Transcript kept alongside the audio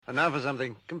And now for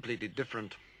something completely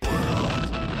different.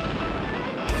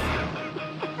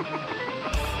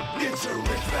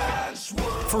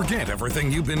 Forget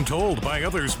everything you've been told by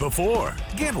others before.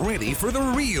 Get ready for the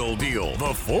real deal,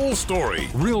 the full story,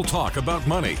 real talk about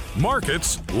money,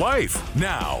 markets, life.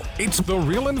 Now, it's The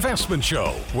Real Investment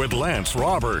Show with Lance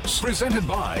Roberts, presented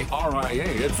by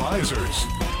RIA Advisors.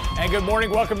 And good morning.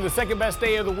 Welcome to the second best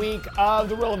day of the week of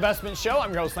The Real Investment Show.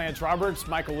 I'm your host, Lance Roberts.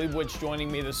 Michael Leibowitz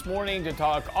joining me this morning to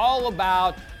talk all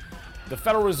about the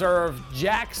Federal Reserve,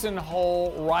 Jackson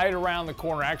Hole, right around the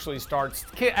corner.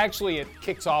 It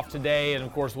kicks off today, and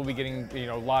of course we'll be getting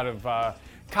a lot of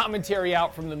commentary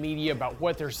out from the media about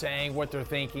what they're saying, what they're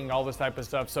thinking, all this type of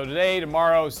stuff. So today,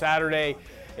 tomorrow, Saturday,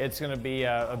 it's going to be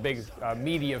a big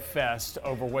media fest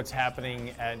over what's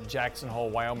happening at Jackson Hole,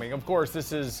 Wyoming. Of course,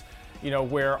 this is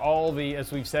where all the,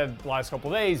 as we've said the last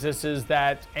couple of days, this is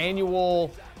that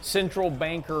annual central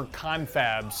banker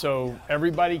confab. So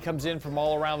everybody comes in from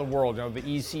all around the world. The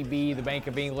ECB, the Bank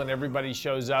of England, everybody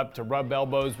shows up to rub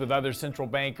elbows with other central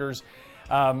bankers,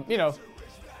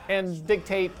 and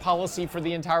dictate policy for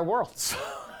the entire world. So,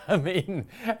 I mean,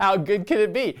 how good can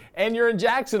it be? And you're in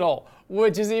Jackson Hole,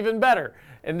 which is even better.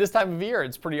 And this time of year,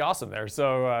 it's pretty awesome there.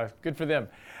 So good for them.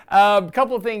 A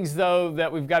couple of things, though,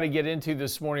 that we've got to get into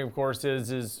this morning, of course,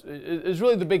 is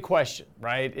really the big question,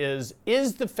 right? Is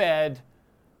the Fed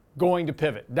going to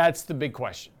pivot? That's the big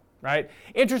question, right?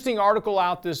 Interesting article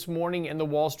out this morning in the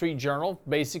Wall Street Journal,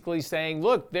 basically saying,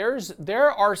 look,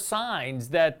 there are signs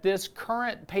that this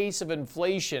current pace of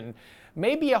inflation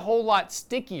may be a whole lot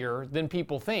stickier than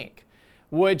people think,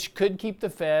 which could keep the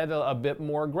Fed a bit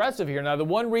more aggressive here. Now, the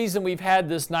one reason we've had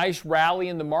this nice rally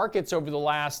in the markets over the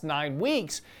last 9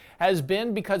 weeks has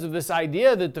been because of this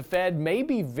idea that the Fed may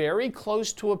be very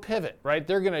close to a pivot, right?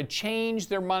 They're going to change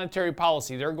their monetary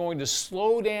policy. They're going to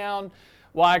slow down.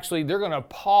 Well, actually, they're going to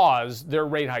pause their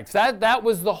rate hikes. That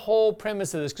was the whole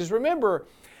premise of this. Because remember,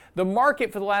 the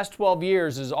market for the last 12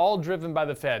 years is all driven by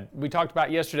the Fed. We talked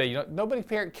about yesterday, nobody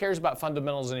cares about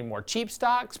fundamentals anymore. Cheap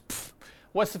stocks,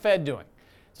 what's the Fed doing?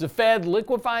 Is the Fed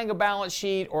liquefying a balance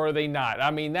sheet or are they not?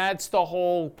 I mean, that's the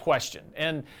whole question.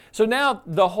 And so now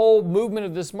the whole movement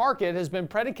of this market has been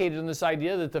predicated on this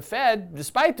idea that the Fed,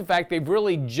 despite the fact they've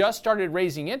really just started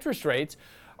raising interest rates,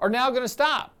 are now going to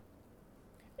stop.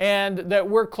 And that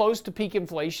we're close to peak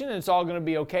inflation and it's all going to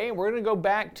be okay. And we're going to go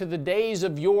back to the days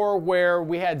of yore where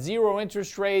we had zero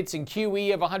interest rates and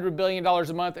QE of $100 billion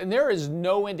a month. And there is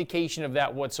no indication of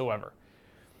that whatsoever.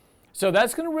 So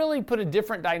that's going to really put a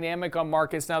different dynamic on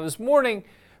markets. Now this morning,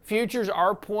 futures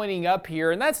are pointing up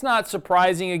here, and that's not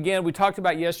surprising. Again, we talked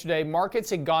about yesterday, markets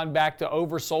had gone back to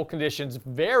oversold conditions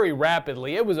very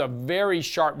rapidly. It was a very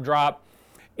sharp drop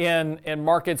in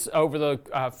markets over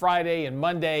the Friday and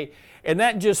Monday, and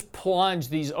that just plunged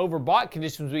these overbought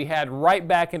conditions we had right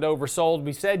back into oversold.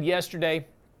 We said yesterday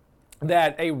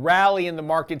that a rally in the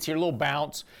markets here, a little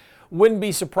bounce, wouldn't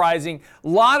be surprising. A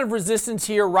lot of resistance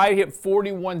here right at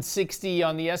 4160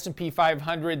 on the S&P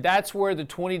 500. That's where the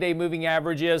 20-day moving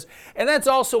average is. And that's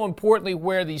also importantly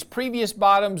where these previous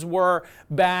bottoms were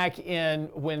back in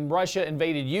when Russia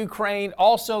invaded Ukraine.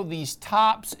 Also these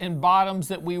tops and bottoms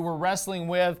that we were wrestling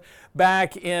with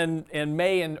back in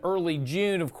May and early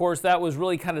June. Of course, that was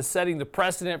really kind of setting the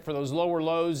precedent for those lower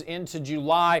lows into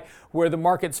July where the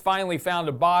markets finally found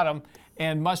a bottom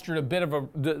and mustered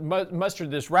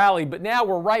this rally. But now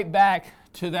we're right back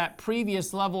to that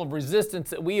previous level of resistance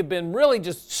that we have been really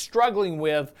just struggling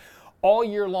with all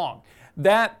year long.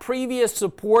 That previous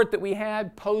support that we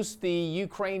had post the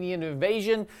Ukrainian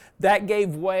invasion, that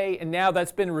gave way, and now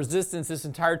that's been resistance this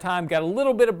entire time. Got a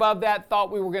little bit above that,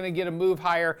 thought we were going to get a move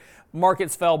higher.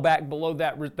 Markets fell back below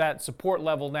that support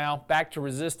level now, back to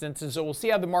resistance. And so we'll see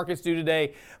how the markets do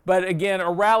today. But again,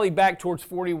 a rally back towards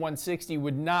 4160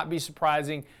 would not be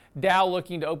surprising. Dow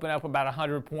looking to open up about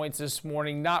 100 points this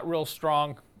morning, not real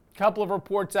strong. A couple of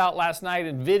reports out last night.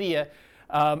 NVIDIA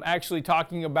actually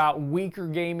talking about weaker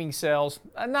gaming sales.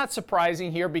 Not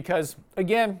surprising here because,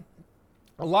 again,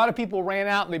 a lot of people ran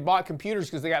out and they bought computers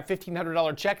because they got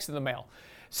 $1,500 checks in the mail.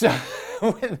 So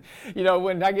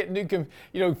when I get new,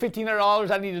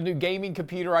 $1,500, I need a new gaming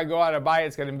computer. I go out and buy it.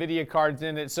 It's got NVIDIA cards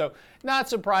in it. So not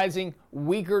surprising,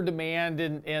 weaker demand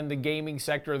in the gaming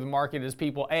sector of the market as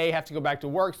people, A, have to go back to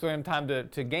work, so they don't have time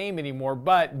to game anymore.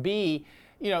 But B,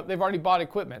 they've already bought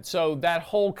equipment. So that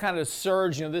whole kind of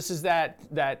surge, this is that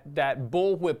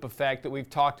bullwhip effect that we've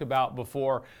talked about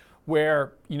before,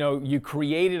 where you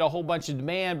created a whole bunch of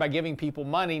demand by giving people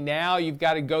money. Now you've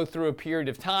got to go through a period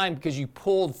of time because you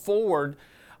pulled forward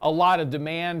a lot of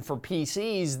demand for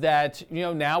PCs that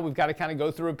now we've got to kind of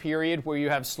go through a period where you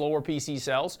have slower PC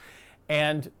sales.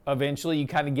 And eventually you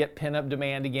kind of get pent-up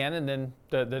demand again, and then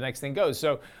the next thing goes.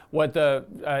 So what the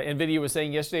NVIDIA was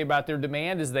saying yesterday about their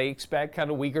demand is they expect kind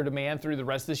of weaker demand through the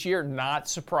rest of this year. Not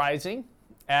surprising,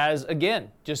 as again,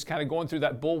 just kind of going through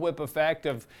that bullwhip effect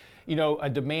of, you know, a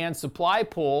demand supply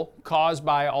pull caused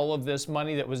by all of this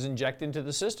money that was injected into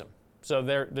the system. So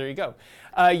there you go.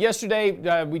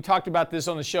 Yesterday, we talked about this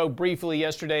on the show briefly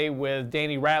yesterday with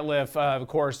Danny Ratliff. Of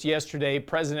course, yesterday,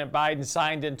 President Biden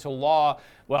signed into law.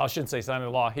 Well, I shouldn't say signed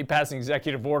into law. He passed an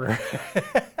executive order.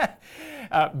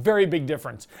 Very big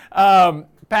difference.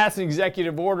 Passed an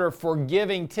executive order for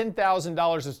giving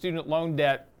 $10,000 of student loan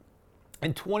debt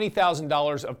and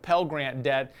 $20,000 of Pell Grant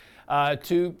debt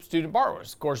to student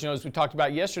borrowers. Of course, you know, as we talked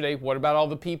about yesterday, what about all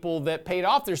the people that paid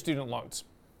off their student loans,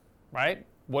 right?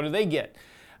 What do they get?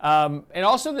 And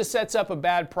also this sets up a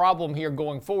bad problem here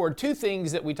going forward. Two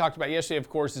things that we talked about yesterday, of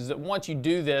course, is that once you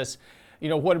do this, you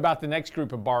know, what about the next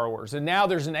group of borrowers? And now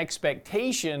there's an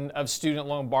expectation of student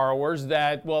loan borrowers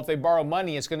that, well, if they borrow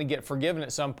money, it's going to get forgiven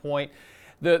at some point.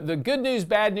 The good news,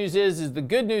 bad news is the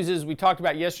good news is we talked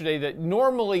about yesterday that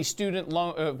normally student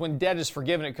loan, when debt is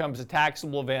forgiven, it becomes a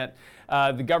taxable event.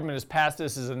 The government has passed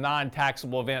this as a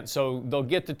non-taxable event, so they'll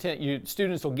get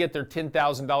students will get their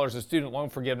 $10,000 of student loan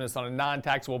forgiveness on a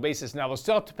non-taxable basis. Now they'll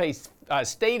still have to pay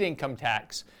state income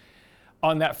tax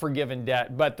on that forgiven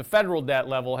debt, but the federal debt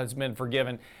level has been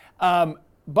forgiven.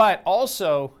 But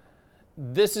also,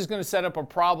 this is going to set up a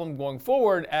problem going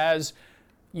forward as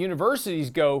universities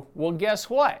go, well, guess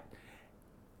what?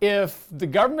 If the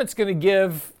government's going to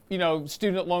give, you know,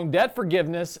 student loan debt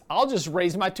forgiveness, I'll just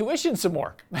raise my tuition some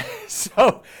more.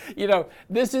 So, you know,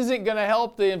 this isn't going to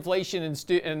help the inflation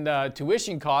in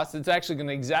tuition costs. It's actually going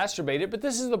to exacerbate it. But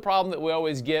this is the problem that we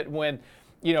always get when,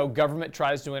 you know, government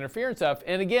tries to interfere and stuff.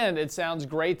 And again, it sounds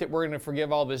great that we're going to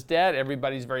forgive all this debt.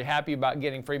 Everybody's very happy about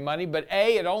getting free money. But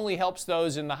A, it only helps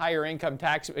those in the higher income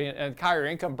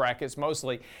brackets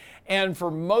mostly. And for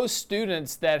most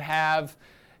students that have,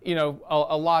 you know,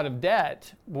 a lot of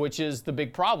debt, which is the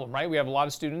big problem, right? We have a lot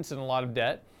of students and a lot of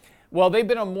debt. Well, they've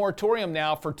been on moratorium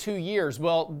now for 2 years.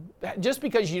 Well, just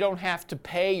because you don't have to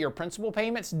pay your principal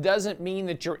payments doesn't mean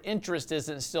that your interest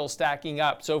isn't still stacking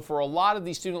up. So for a lot of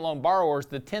these student loan borrowers,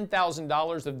 the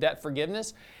 $10,000 of debt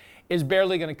forgiveness is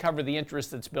barely going to cover the interest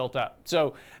that's built up.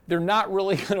 So they're not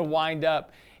really going to wind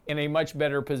up in a much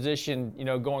better position, you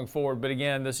know, going forward. But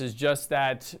again, this is just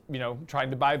that, you know,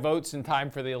 trying to buy votes in time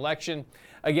for the election.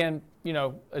 Again, you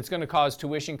know, it's going to cause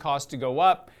tuition costs to go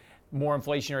up, more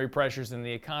inflationary pressures in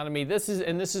the economy. This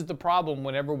is the problem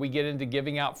whenever we get into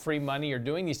giving out free money or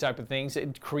doing these type of things.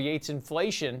 It creates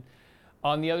inflation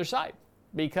on the other side.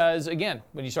 Because again,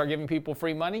 when you start giving people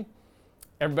free money,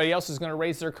 everybody else is going to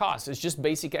raise their costs. It's just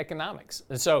basic economics.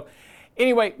 And so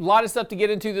anyway, a lot of stuff to get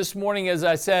into this morning. As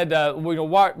I said,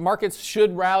 markets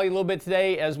should rally a little bit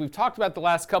today. As we've talked about the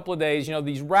last couple of days, you know,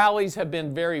 these rallies have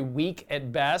been very weak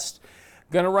at best.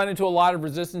 Going to run into a lot of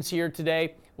resistance here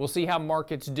today. We'll see how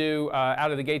markets do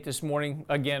out of the gate this morning.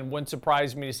 Again, wouldn't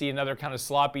surprise me to see another kind of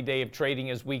sloppy day of trading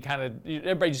as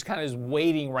everybody just kind of is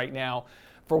waiting right now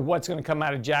for what's going to come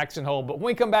out of Jackson Hole. But when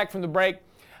we come back from the break,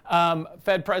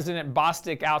 Fed President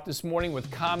Bostic out this morning with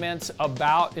comments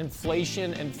about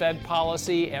inflation and Fed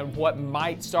policy and what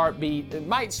might start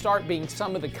being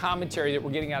some of the commentary that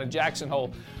we're getting out of Jackson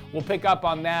Hole. We'll pick up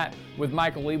on that with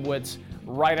Michael Leibowitz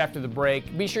right after the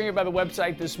break. Be sure you're by the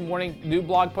website this morning. New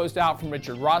blog post out from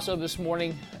Richard Rosso this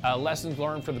morning. Lessons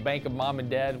learned for the Bank of Mom and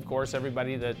Dad. Of course,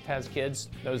 everybody that has kids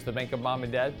knows the Bank of Mom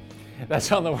and Dad.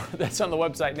 That's on the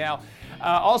website now.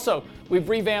 Also, we've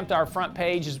revamped our front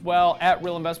page as well at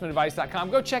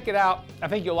realinvestmentadvice.com. Go check it out. I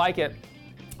think you'll like it.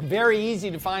 Very easy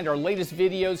to find our latest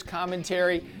videos,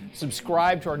 commentary.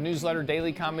 Subscribe to our newsletter,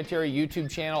 daily commentary, YouTube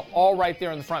channel, all right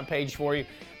there on the front page for you.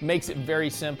 Makes it very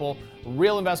simple.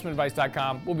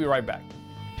 realinvestmentadvice.com. We'll be right back.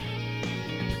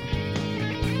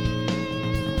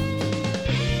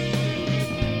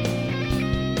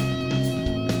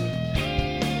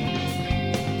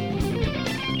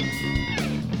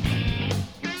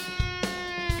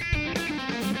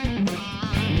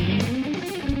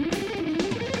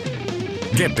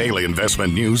 Get daily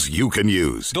investment news you can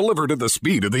use, delivered at the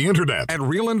speed of the internet at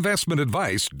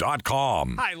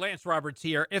realinvestmentadvice.com. Hi, Lance Roberts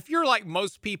here. If you're like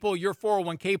most people, your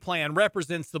 401k plan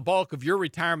represents the bulk of your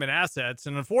retirement assets.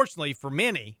 And unfortunately for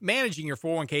many, managing your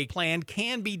 401k plan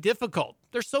can be difficult.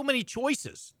 There's so many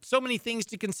choices, so many things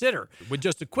to consider. With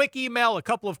just a quick email, a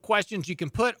couple of questions, you can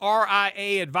put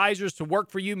RIA advisors to work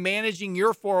for you managing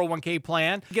your 401k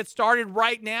plan. Get started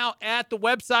right now at the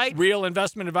website,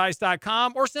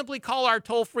 realinvestmentadvice.com, or simply call our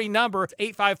toll-free number. It's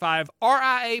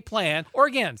 855-RIA-PLAN, or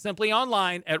again, simply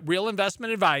online at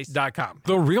realinvestmentadvice.com.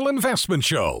 The Real Investment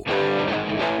Show.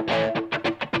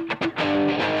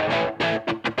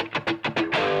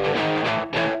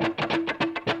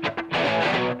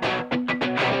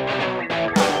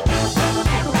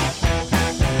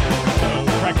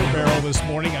 Cracker Barrel this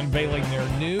morning unveiling their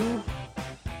new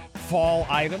fall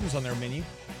items on their menu.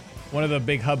 One of the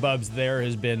big hubbubs there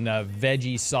has been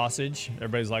veggie sausage.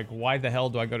 Everybody's like, why the hell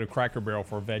do I go to Cracker Barrel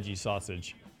for veggie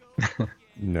sausage?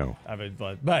 No.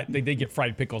 But they did get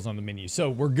fried pickles on the menu, so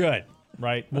we're good,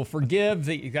 right? We'll forgive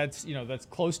that's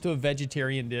close to a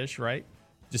vegetarian dish, right?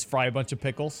 Just fry a bunch of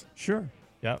pickles. Sure.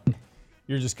 Yep.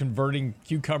 You're just converting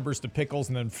cucumbers to pickles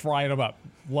and then frying them up.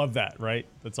 Love that, right?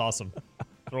 That's awesome.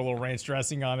 Throw a little ranch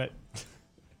dressing on it.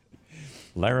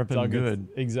 Larapin good.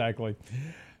 Exactly.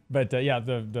 But the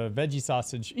veggie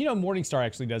sausage, Morningstar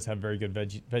actually does have very good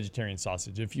vegetarian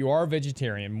sausage. If you are a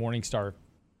vegetarian, Morningstar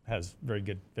has very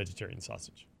good vegetarian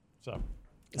sausage. So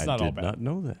it's not all bad. I did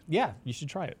not know that. Yeah, you should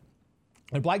try it.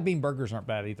 And black bean burgers aren't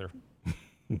bad either.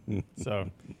 So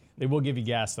they will give you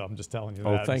gas, though. I'm just telling you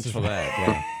that. Oh, thanks for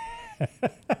that. Yeah.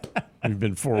 You've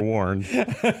been forewarned.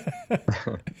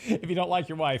 If you don't like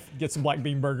your wife, get some black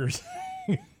bean burgers.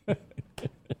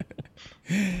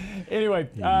 Anyway.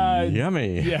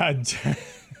 Yummy. Yeah.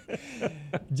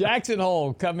 Jackson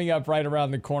Hole coming up right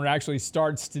around the corner actually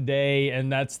starts today,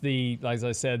 and that's as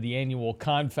I said, the annual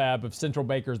confab of central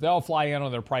bankers. They all fly in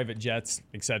on their private jets,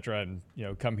 etc., and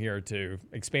come here to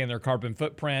expand their carbon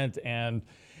footprint and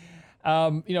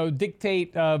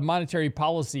dictate monetary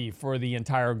policy for the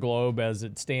entire globe as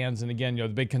it stands. And again, the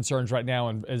big concerns right now,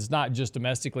 and is not just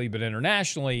domestically but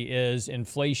internationally, is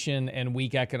inflation and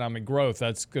weak economic growth.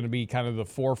 That's going to be kind of the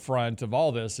forefront of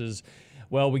all this.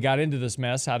 We got into this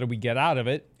mess. How do we get out of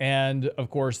it? And of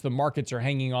course, the markets are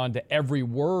hanging on to every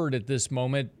word at this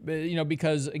moment,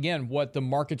 because again, what the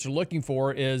markets are looking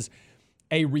for is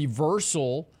a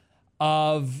reversal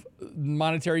of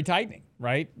monetary tightening,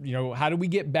 right? How do we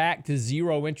get back to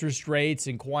zero interest rates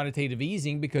and quantitative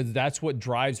easing? Because that's what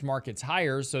drives markets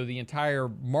higher. So the entire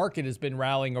market has been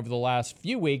rallying over the last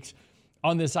few weeks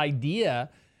on this idea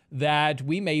that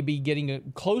we may be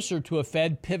getting closer to a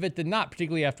Fed pivot than not,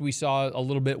 particularly after we saw a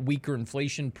little bit weaker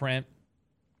inflation print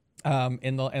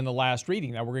in the last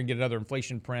reading. Now we're going to get another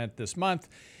inflation print this month,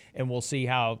 and we'll see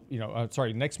how,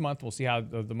 next month, we'll see how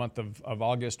the month of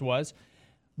August was.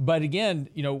 But again,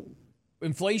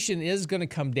 inflation is going to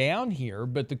come down here,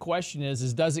 but the question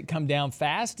is does it come down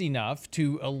fast enough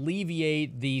to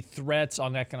alleviate the threats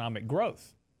on economic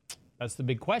growth? That's the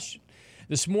big question.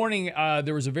 This morning,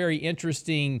 there was a very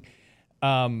interesting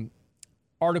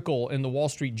article in the Wall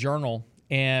Street Journal,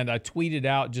 and I tweeted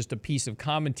out just a piece of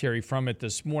commentary from it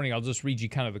this morning. I'll just read you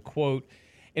kind of the quote.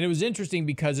 And it was interesting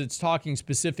because it's talking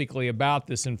specifically about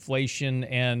this inflation,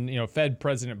 and Fed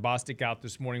President Bostic out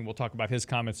this morning. We'll talk about his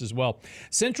comments as well.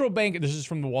 This is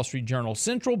from the Wall Street Journal.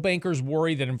 Central bankers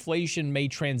worry that inflation may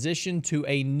transition to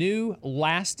a new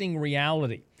lasting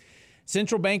reality.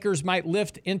 Central bankers might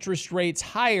lift interest rates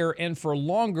higher and for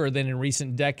longer than in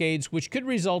recent decades, which could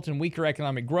result in weaker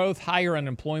economic growth, higher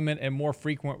unemployment, and more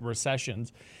frequent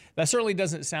recessions. That certainly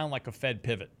doesn't sound like a Fed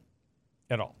pivot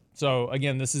at all. So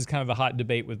again, this is kind of the hot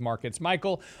debate with markets.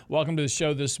 Michael, welcome to the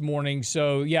show this morning.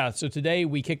 So today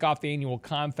we kick off the annual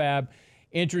confab.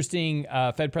 Interesting,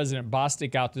 Fed President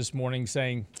Bostic out this morning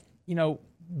saying,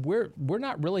 we're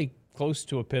not really close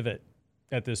to a pivot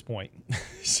at this point.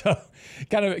 So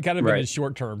kind of right. In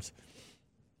short terms.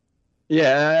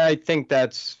 Yeah, I think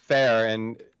that's fair.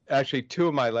 And actually, two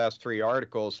of my last three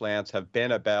articles, Lance, have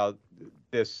been about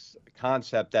this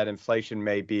concept that inflation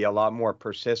may be a lot more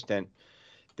persistent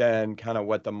than kind of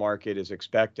what the market is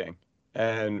expecting.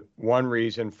 And one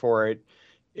reason for it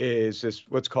is this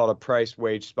what's called a price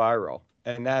wage spiral.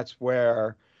 And that's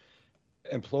where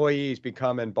employees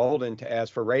become emboldened to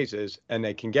ask for raises, and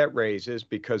they can get raises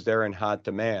because they're in hot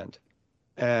demand.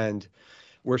 And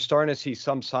we're starting to see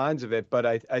some signs of it, but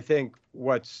I think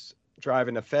what's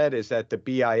driving the Fed is that the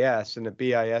BIS, and the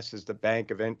BIS is the Bank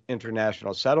of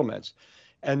International Settlements,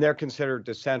 and they're considered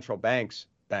the central bank's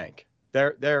bank.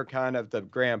 They're kind of the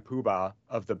grand poobah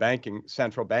of the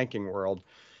central banking world.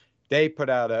 They put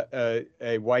out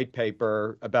a white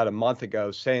paper about a month ago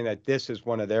saying that this is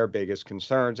one of their biggest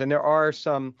concerns. And there are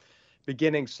some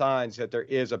beginning signs that there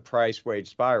is a price wage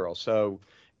spiral. So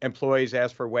employees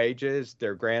ask for wages,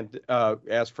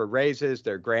 ask for raises,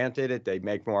 they're granted it, they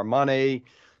make more money,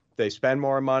 they spend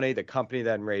more money, the company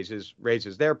then raises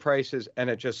their prices, and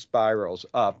it just spirals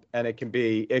up. And it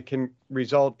can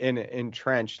result in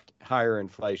entrenched higher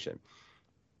inflation.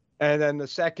 And then the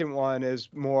second one is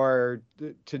more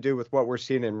to do with what we're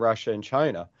seeing in Russia and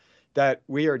China, that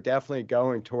we are definitely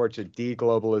going towards a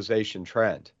deglobalization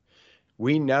trend.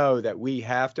 We know that we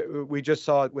just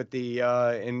saw it with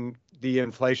in the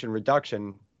Inflation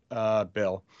Reduction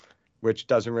bill, which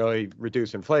doesn't really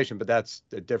reduce inflation, but that's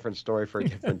a different story for a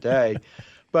different day.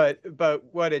 But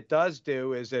what it does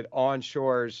do is it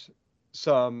onshores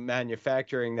some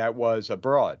manufacturing that was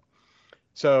abroad.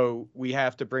 So we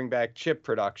have to bring back chip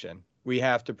production. We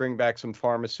have to bring back some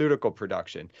pharmaceutical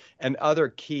production and other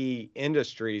key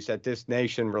industries that this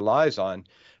nation relies on.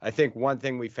 I think one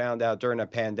thing we found out during a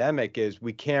pandemic is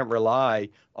we can't rely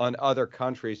on other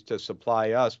countries to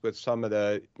supply us with some of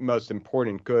the most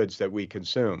important goods that we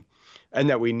consume and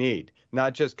that we need.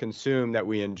 Not just consume that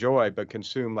we enjoy, but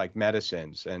consume like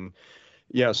medicines and,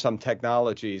 some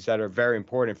technologies that are very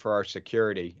important for our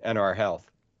security and our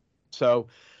health. So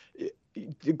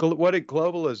what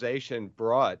globalization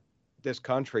brought this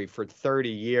country for 30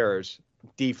 years,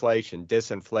 deflation,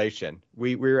 disinflation.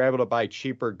 We were able to buy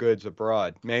cheaper goods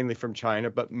abroad, mainly from China,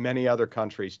 but many other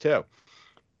countries too.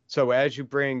 So as you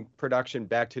bring production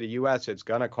back to the U.S., it's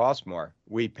going to cost more.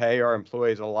 We pay our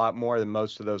employees a lot more than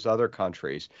most of those other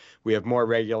countries. We have more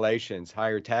regulations,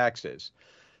 higher taxes.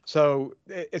 So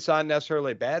it's not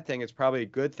necessarily a bad thing. It's probably a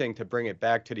good thing to bring it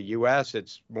back to the U.S.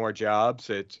 It's more jobs.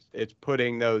 It's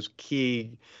putting those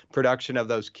key production of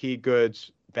those key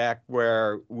goods back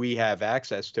where we have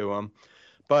access to them,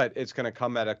 but it's going to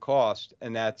come at a cost,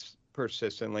 and that's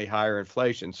persistently higher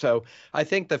inflation. So I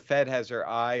think the Fed has their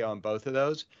eye on both of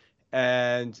those.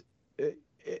 And,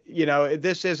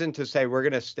 this isn't to say we're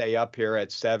going to stay up here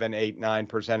at 7, 8,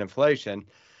 9% inflation.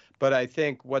 But I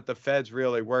think what the Fed's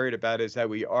really worried about is that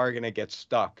we are going to get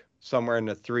stuck somewhere in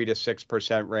the 3 to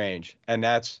 6% range. And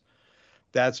that's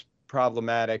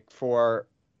problematic for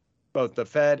both the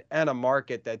Fed and a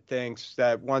market that thinks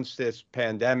that once this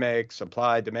pandemic,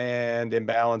 supply demand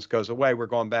imbalance goes away, we're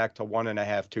going back to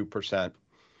 1.5%, 2%.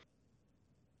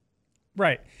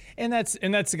 Right. And that's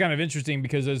kind of interesting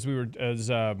because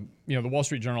the Wall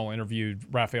Street Journal interviewed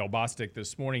Raphael Bostic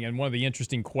this morning, and one of the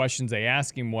interesting questions they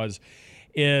asked him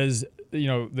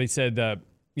they said,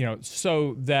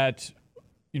 so that,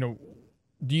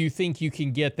 do you think you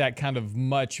can get that kind of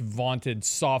much vaunted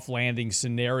soft landing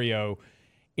scenario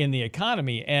in the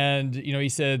economy? And, he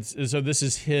said, so this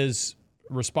is his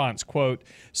response, quote,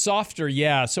 softer,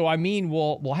 yeah. So,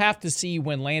 we'll have to see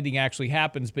when landing actually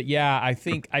happens. But yeah, I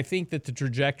think that the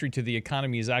trajectory to the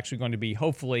economy is actually going to be,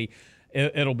 hopefully,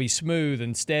 it'll be smooth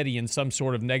and steady in some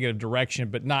sort of negative direction,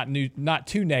 but not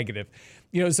too negative.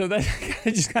 So that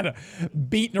just kind of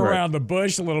beating around the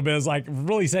bush a little bit is like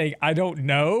really saying, I don't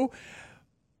know,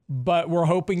 but we're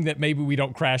hoping that maybe we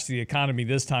don't crash the economy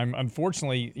this time.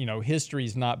 Unfortunately,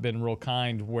 history's not been real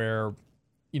kind where,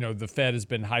 the Fed has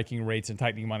been hiking rates and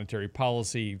tightening monetary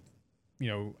policy.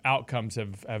 Outcomes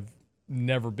have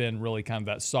never been really kind of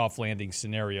that soft landing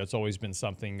scenario. It's always been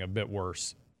something a bit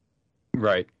worse.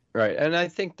 Right. Right. And I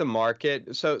think the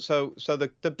market, so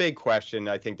the big question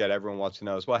I think that everyone wants to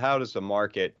know is, well, how does the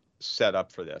market set up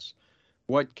for this?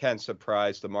 What can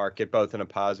surprise the market, both in a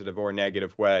positive or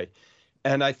negative way?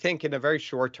 And I think in a very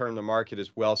short term, the market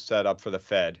is well set up for the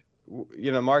Fed.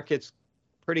 Market's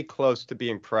pretty close to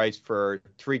being priced for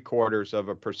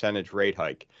 0.75% rate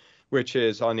hike, which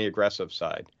is on the aggressive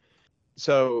side.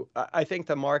 So I think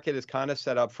the market is kind of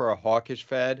set up for a hawkish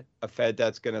Fed, a Fed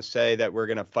that's going to say that we're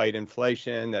going to fight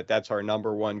inflation, that's our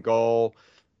number one goal.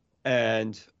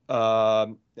 And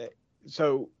and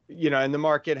the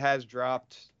market has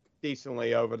dropped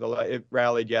decently it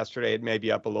rallied yesterday. It may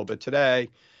be up a little bit today,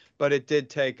 but it did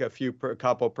take a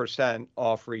couple percent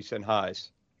off recent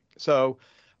highs. So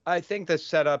I think the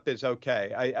setup is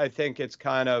okay. I think it's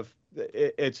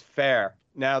it's fair.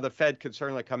 Now, the Fed could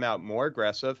certainly come out more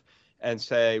aggressive and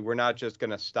say, we're not just going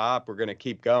to stop, we're going to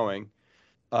keep going,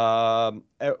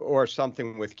 or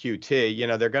something with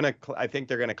QT. I think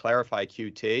they're going to clarify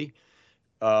QT.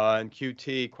 And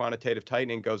QT, quantitative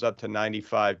tightening, goes up to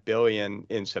 $95 billion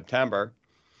in September.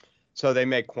 So they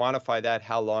may quantify that,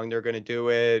 how long they're going to do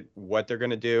it, what they're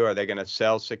going to do. Are they going to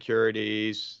sell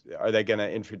securities? Are they going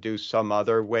to introduce some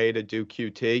other way to do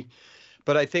QT?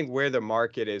 But I think where the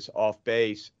market is off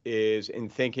base is in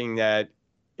thinking that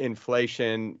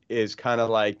inflation is kind of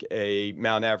like a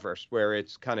Mount Everest, where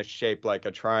it's kind of shaped like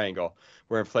a triangle,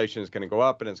 where inflation is going to go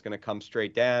up and it's going to come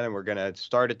straight down, and we're going to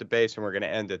start at the base and we're going to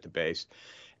end at the base.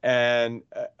 And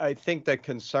I think the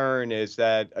concern is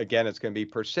that, again, it's going to be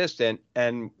persistent.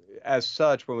 And as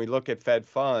such, when we look at Fed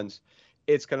funds,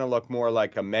 it's going to look more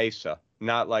like a mesa,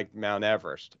 not like Mount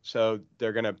Everest. So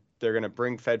they're going to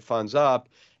bring Fed funds up,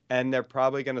 and they're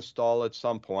probably going to stall at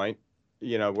some point.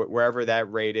 wherever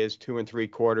that rate is, 2 3/4,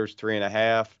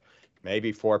 3.5,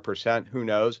 maybe 4%, who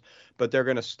knows? But they're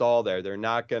going to stall there. They're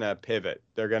not going to pivot.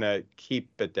 They're going to keep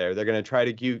it there. They're going to try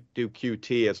to do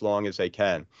QT as long as they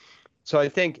can. So I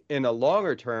think in a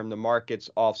longer term, the market's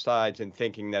offsides in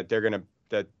thinking that they're going to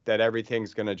that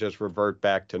everything's going to just revert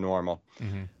back to normal.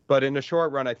 Mm-hmm. But in the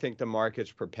short run, I think the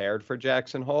market's prepared for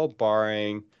Jackson Hole,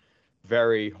 barring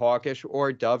very hawkish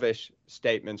or dovish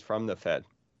statements from the Fed.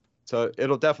 So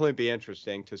it'll definitely be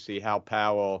interesting to see how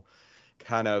Powell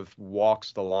kind of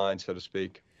walks the line, so to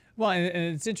speak. Well,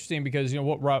 and it's interesting because,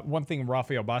 one thing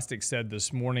Raphael Bostic said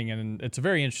this morning, and it's a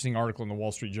very interesting article in the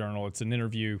Wall Street Journal. It's an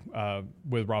interview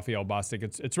with Raphael Bostic.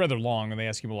 It's rather long, and they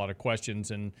ask him a lot of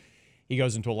questions, and he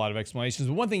goes into a lot of explanations.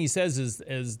 But one thing he says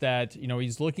is that,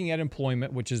 he's looking at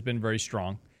employment, which has been very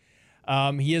strong.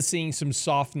 He is seeing some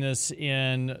softness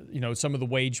in, some of the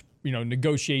wage,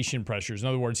 negotiation pressures. In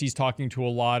other words, he's talking to a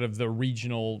lot of the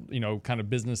regional, kind of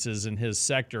businesses in his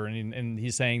sector, and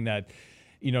he's saying that,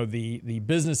 the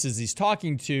businesses he's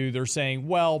talking to, they're saying,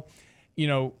 well,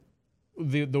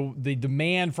 the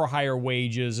demand for higher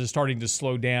wages is starting to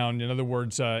slow down. In other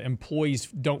words, employees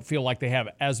don't feel like they have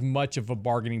as much of a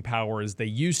bargaining power as they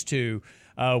used to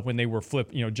when they were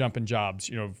jumping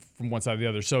jobs, from one side to the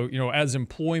other. So, as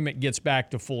employment gets back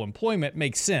to full employment,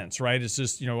 makes sense, right? It's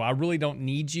just, I really don't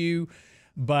need you,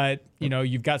 but,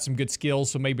 you've got some good skills,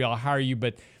 so maybe I'll hire you.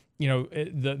 But,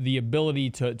 the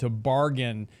ability to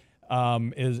bargain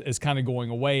is kind of going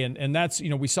away. And that's,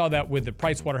 we saw that with the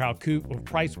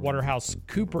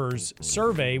PricewaterhouseCoopers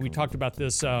survey. We talked about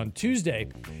this on Tuesday.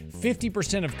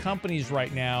 50% of companies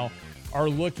right now are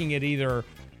looking at either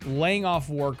laying off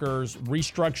workers,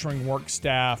 restructuring work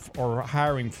staff, or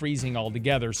hiring freezing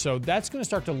altogether. So that's going to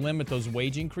start to limit those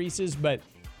wage increases. But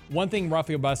one thing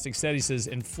Raphael Bostic said, he says,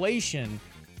 inflation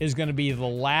is going to be the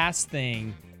last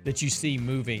thing that you see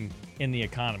moving in the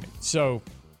economy. So,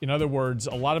 in other words,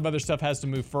 a lot of other stuff has to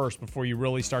move first before you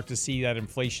really start to see that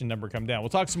inflation number come down. We'll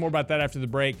talk some more about that after the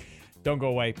break. Don't go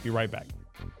away. Be right back.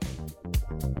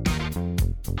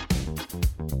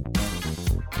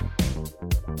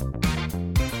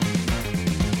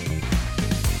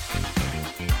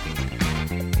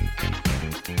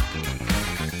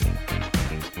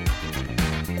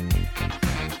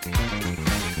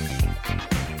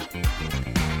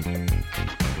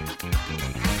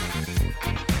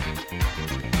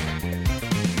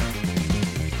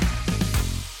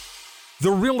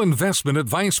 The Real Investment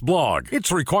Advice blog.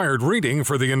 It's required reading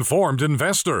for the informed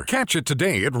investor. Catch it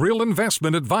today at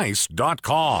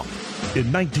realinvestmentadvice.com.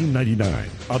 In 1999,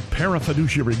 a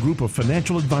parafiduciary group of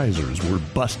financial advisors were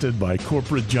busted by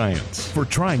corporate giants for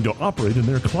trying to operate in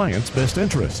their clients' best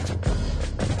interest.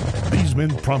 These men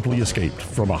promptly escaped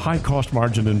from a high-cost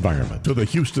margin environment to the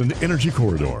Houston Energy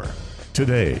Corridor.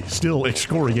 Today, still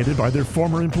excoriated by their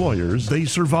former employers, they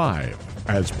survive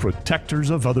as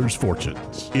protectors of others'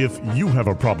 fortunes. If you have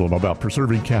a problem about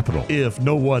preserving capital, if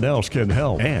no one else can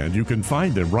help, and you can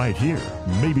find them right here,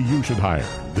 maybe you should hire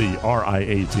the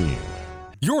RIA team.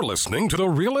 You're listening to The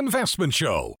Real Investment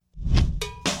Show.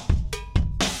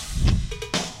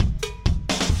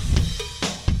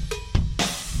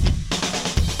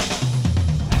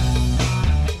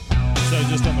 So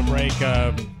just on the break,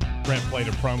 Brent played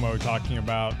a promo talking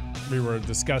about, we were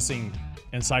discussing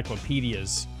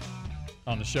encyclopedias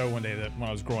on the show one day, that when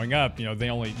I was growing up, we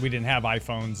didn't have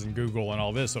iPhones and Google and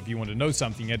all this. So if you wanted to know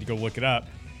something, you had to go look it up.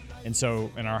 And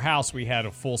so in our house, we had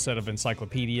a full set of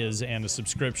encyclopedias and a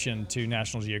subscription to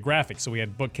National Geographic. So we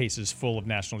had bookcases full of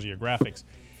National Geographics.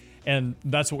 And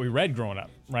that's what we read growing up,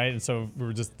 right? And so we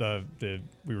were just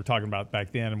we were talking about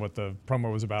back then, and what the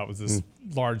promo was about was this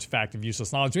large fact of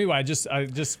useless knowledge. Anyway, I just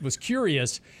was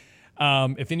curious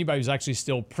if anybody was actually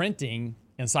still printing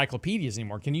encyclopedias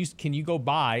anymore. Can you go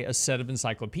buy a set of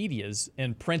encyclopedias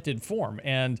in printed form?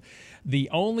 And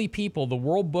the only people, the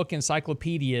World Book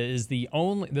Encyclopedia is the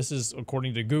only, this is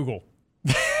according to Google.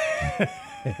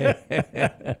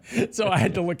 So I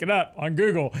had to look it up on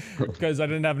Google because I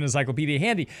didn't have an encyclopedia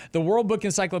handy. The World Book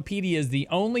Encyclopedia is the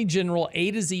only general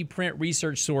A to Z print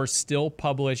research source still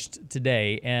published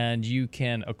today, and you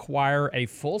can acquire a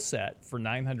full set for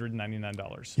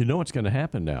 $999. You know what's going to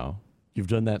happen now? You've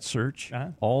done that search.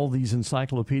 All these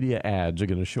encyclopedia ads are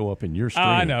going to show up in your stream.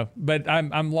 I know, but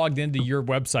I'm logged into your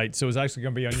website, so it's actually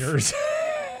going to be on yours.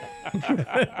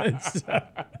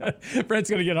 Brent's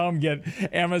going to get home and get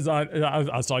Amazon.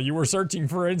 I saw you were searching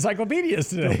for encyclopedias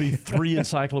today. There'll be 3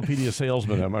 encyclopedia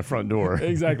salesmen at my front door.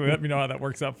 Exactly. Let me know how that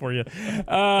works out for you.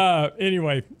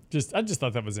 Anyway, I just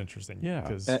thought that was interesting. Yeah.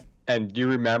 'Cause- And do you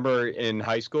remember in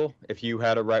high school, if you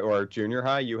had to write, or junior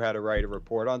high, you had to write a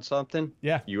report on something?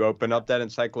 Yeah. You open up that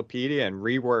encyclopedia and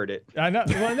reword it. I know.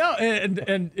 Well, no,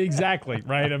 and exactly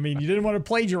right. I mean, you didn't want to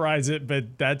plagiarize it,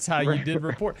 but that's how you did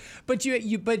report. But you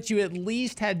at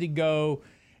least had to go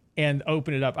and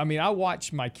open it up. I mean, I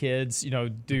watch my kids,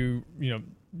 do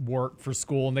work for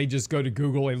school, and they just go to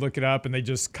Google, they look it up, and they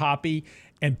just copy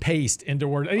and paste into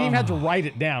Word. They didn't even have to write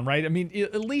it down, right? I mean,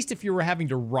 at least if you were having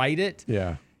to write it,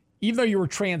 Yeah. even though you were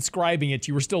transcribing it,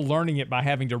 you were still learning it by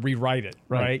having to rewrite it,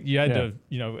 right? You had to,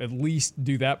 at least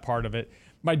do that part of it.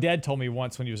 My dad told me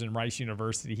once when he was in Rice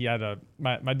University, he had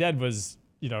my dad was,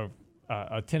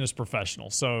 a tennis professional.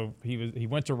 So he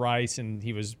went to Rice and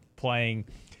he was playing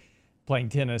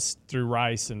tennis through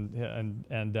Rice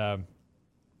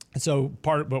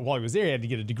but while he was there, he had to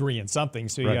get a degree in something.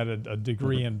 So he got a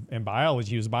degree in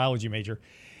biology. He was a biology major,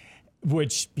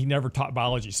 which he never taught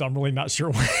biology. So I'm really not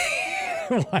sure why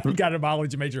he got a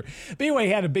biology major. But anyway,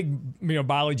 he had a big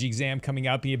biology exam coming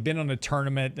up. He had been on a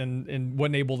tournament and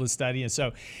wasn't able to study. And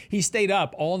so he stayed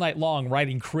up all night long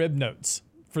writing crib notes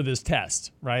for this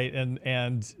test, right?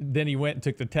 And then he went and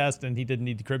took the test, and he didn't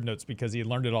need the crib notes because he had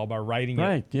learned it all by writing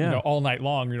it all night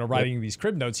long, writing these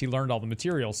crib notes. He learned all the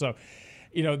material. So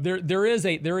there is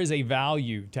a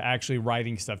value to actually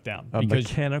writing stuff down. A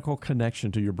mechanical connection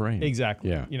to your brain. Exactly.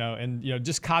 Yeah. And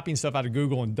just copying stuff out of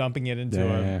Google and dumping it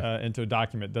into a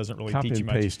document doesn't really Copy teach you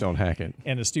and much. paste, don't hack it.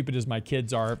 And as stupid as my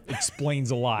kids are,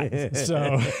 explains a lot.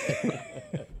 So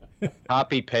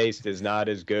Copy paste is not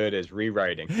as good as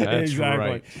rewriting. That's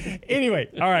exactly. right. Anyway,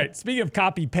 all right. Speaking of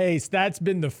copy paste, that's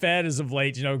been the Fed as of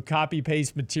late. Copy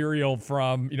paste material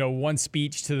from one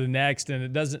speech to the next, and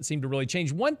it doesn't seem to really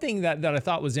change. One thing that I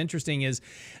thought was interesting is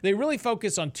they really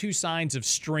focus on two signs of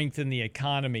strength in the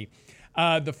economy.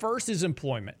 The first is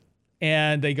employment.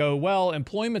 And they go, well,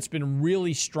 employment's been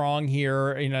really strong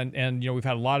here, and we've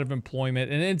had a lot of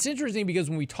employment. And it's interesting because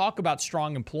when we talk about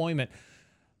strong employment,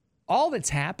 all that's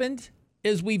happened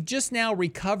is we've just now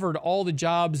recovered all the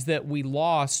jobs that we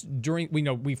lost during,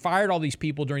 we fired all these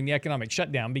people during the economic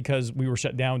shutdown because we were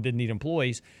shut down, didn't need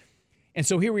employees. And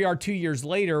so here we are 2 years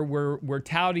later, we're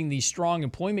touting these strong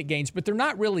employment gains, but they're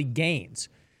not really gains.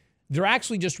 They're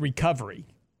actually just recovery.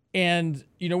 And,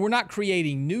 we're not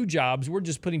creating new jobs. We're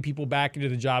just putting people back into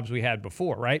the jobs we had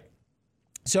before, right?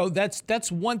 So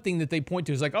that's one thing that they point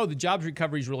to is like, oh, the jobs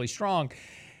recovery is really strong.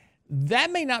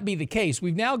 That may not be the case.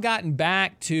 We've now gotten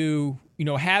back to,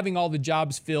 having all the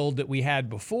jobs filled that we had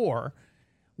before,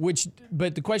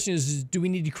 but the question is, do we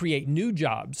need to create new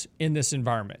jobs in this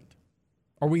environment?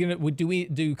 Are we going to,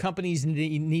 do companies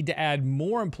need to add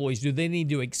more employees? Do they need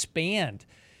to expand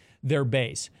their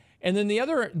base? And then the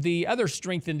other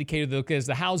strength indicator to look at is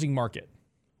the housing market,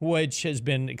 which has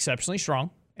been exceptionally strong.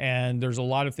 And there's a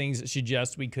lot of things that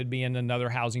suggest we could be in another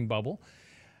housing bubble.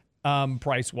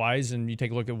 Price-wise, and you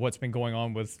take a look at what's been going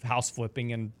on with house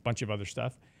flipping and a bunch of other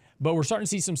stuff. But we're starting to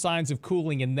see some signs of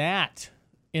cooling in that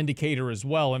indicator as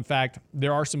well. In fact,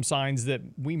 there are some signs that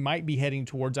we might be heading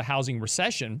towards a housing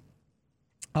recession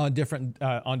on different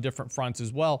fronts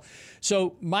as well.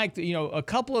 So, Mike, a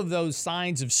couple of those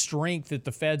signs of strength that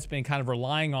the Fed's been kind of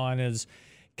relying on as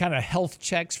kind of health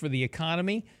checks for the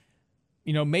economy,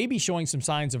 maybe showing some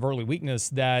signs of early weakness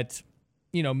that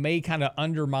may kind of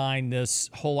undermine this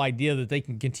whole idea that they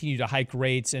can continue to hike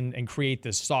rates and create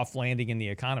this soft landing in the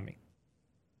economy.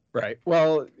 Right.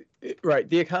 Well, right.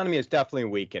 The economy is definitely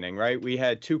weakening, right? We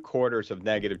had 2 quarters of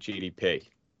negative GDP,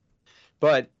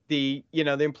 but the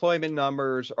employment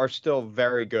numbers are still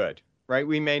very good, right?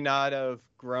 We may not have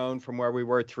grown from where we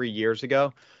were 3 years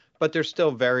ago, but they're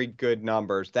still very good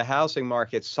numbers. The housing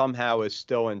market somehow is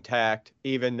still intact,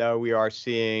 even though we are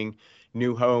seeing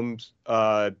new homes,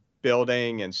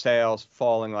 building and sales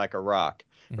falling like a rock,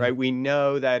 right? We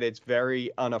know that it's very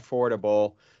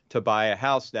unaffordable to buy a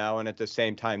house now, and at the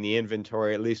same time, the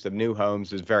inventory, at least of new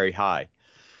homes, is very high.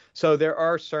 So there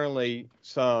are certainly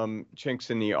some chinks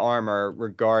in the armor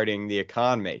regarding the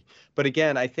economy. But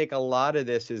again, I think a lot of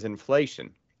this is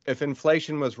inflation. If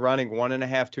inflation was running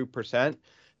 1.5%, 2%,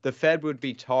 the Fed would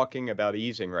be talking about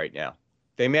easing right now.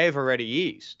 They may have already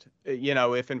eased,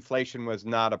 if inflation was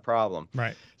not a problem.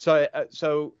 Right.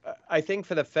 So I think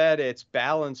for the Fed, it's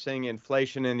balancing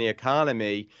inflation in the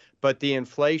economy, but the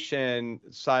inflation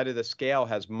side of the scale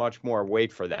has much more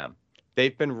weight for them.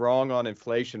 They've been wrong on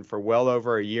inflation for well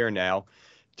over a year now.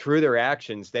 Through their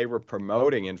actions, they were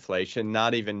promoting inflation,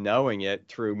 not even knowing it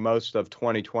through most of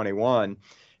 2021.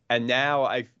 And now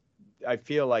I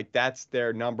feel like that's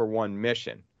their number one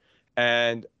mission.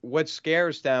 And what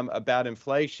scares them about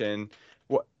inflation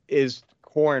is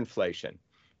core inflation.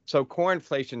 So core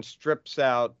inflation strips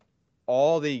out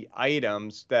all the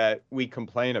items that we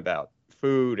complain about,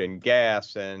 food and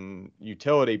gas and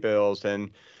utility bills and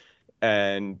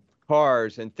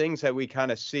cars and things that we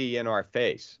kind of see in our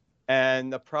face.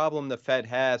 And the problem the Fed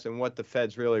has, and what the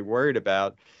Fed's really worried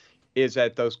about, is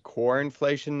that those core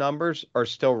inflation numbers are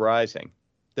still rising.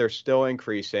 They're still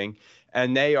increasing,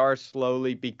 and they are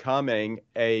slowly becoming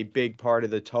a big part of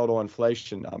the total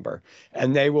inflation number.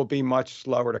 And they will be much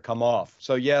slower to come off.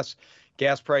 So yes,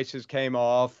 gas prices came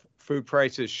off. Food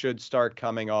prices should start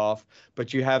coming off,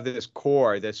 but you have this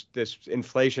core, this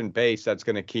inflation base that's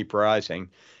going to keep rising.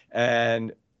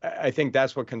 And I think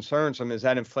that's what concerns them, is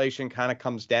that inflation kind of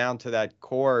comes down to that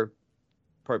core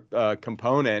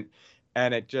component,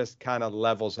 and it just kind of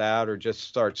levels out or just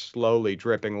starts slowly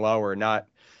dripping lower, not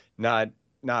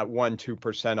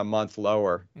 1-2% a month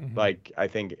lower, like I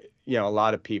think a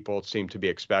lot of people seem to be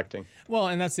expecting. Well,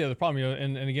 and that's the other problem,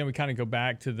 and again, we kind of go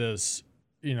back to this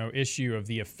issue of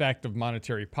the effect of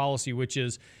monetary policy, which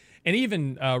is, and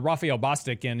even Raphael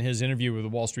Bostic in his interview with the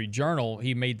Wall Street Journal,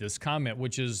 he made this comment,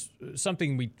 which is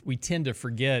something we tend to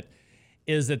forget,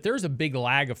 is that there's a big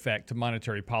lag effect to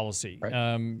monetary policy.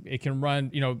 Right. It can run,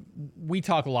 we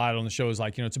talk a lot on the shows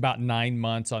like, it's about 9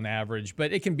 months on average,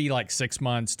 but it can be like 6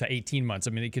 months to 18 months. I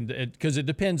mean, because it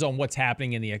depends on what's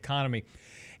happening in the economy.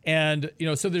 And,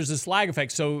 so there's this lag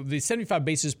effect. So the 75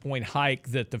 basis point hike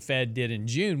that the Fed did in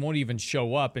June won't even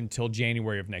show up until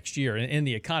January of next year in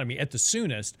the economy at the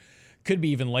soonest. Could be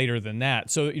even later than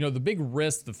that. So, the big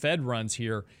risk the Fed runs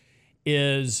here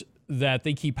is that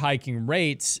they keep hiking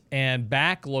rates and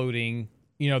backloading,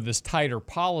 this tighter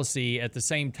policy. At the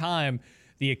same time,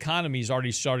 the economy is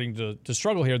already starting to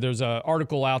struggle here. There's an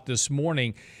article out this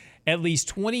morning. At least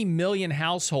 20 million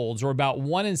households, or about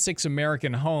 1 in 6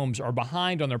 American homes, are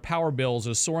behind on their power bills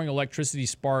as soaring electricity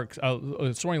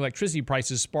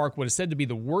prices spark what is said to be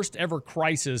the worst ever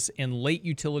crisis in late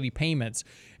utility payments.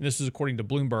 And this is according to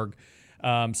Bloomberg,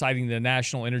 citing the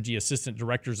National Energy Assistant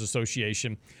Directors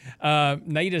Association.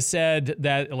 NAEDA said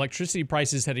that electricity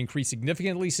prices had increased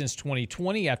significantly since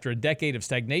 2020. After a decade of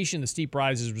stagnation, the steep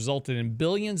rise has resulted in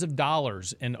billions of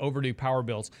dollars in overdue power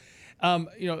bills.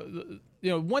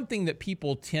 One thing that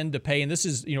people tend to pay, and this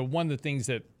is, one of the things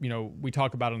that, we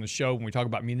talk about on the show when we talk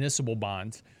about municipal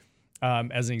bonds,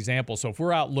 as an example. So if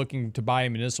we're out looking to buy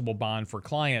a municipal bond for a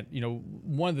client,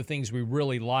 one of the things we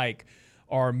really like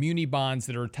are muni bonds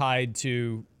that are tied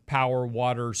to power,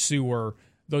 water, sewer,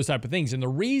 those type of things. And the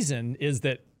reason is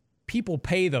that people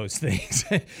pay those things.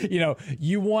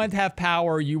 You want to have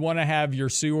power, you want to have your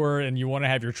sewer, and you want to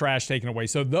have your trash taken away.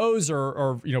 So those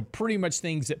are pretty much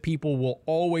things that people will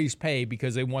always pay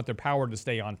because they want their power to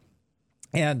stay on.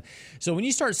 And so when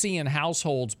you start seeing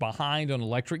households behind on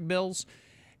electric bills,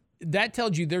 that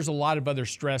tells you there's a lot of other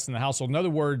stress in the household. In other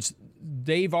words,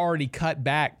 they've already cut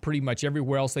back pretty much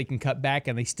everywhere else they can cut back,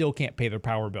 and they still can't pay their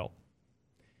power bill.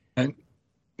 And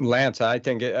Lance, I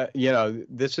think,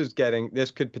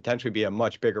 this could potentially be a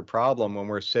much bigger problem when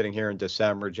we're sitting here in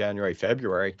December, January,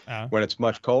 February, when it's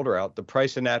much colder out. The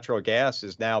price of natural gas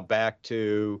is now back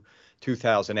to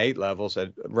 2008 levels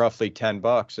at roughly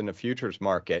 $10 in the futures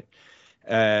market.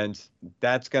 And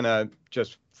that's going to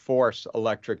just force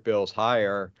electric bills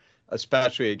higher,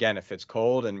 especially, again, if it's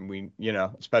cold and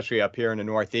especially up here in the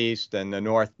Northeast and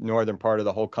the northern part of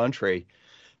the whole country.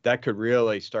 That could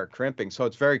really start crimping. So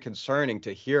it's very concerning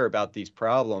to hear about these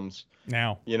problems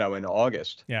now, in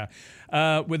August. Yeah.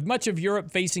 With much of Europe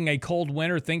facing a cold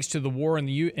winter thanks to the war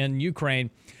in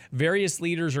Ukraine, various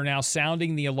leaders are now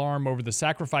sounding the alarm over the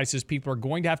sacrifices people are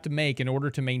going to have to make in order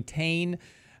to maintain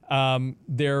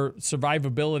their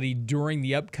survivability during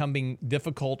the upcoming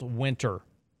difficult winter.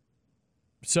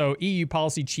 So EU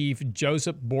policy chief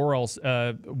Josep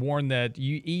Borrell warned that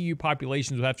EU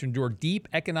populations will have to endure deep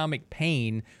economic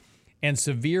pain and a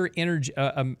severe energy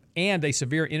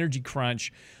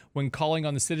crunch when calling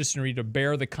on the citizenry to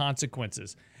bear the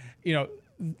consequences.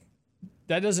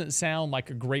 That doesn't sound like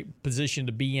a great position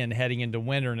to be in heading into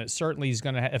winter, and it certainly is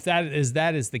going to. If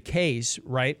that is the case,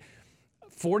 right?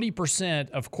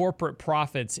 40% of corporate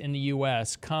profits in the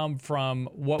U.S. come from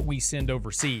what we send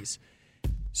overseas.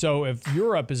 So if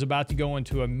Europe is about to go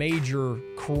into a major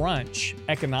crunch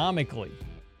economically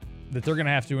that they're going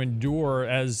to have to endure,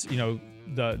 as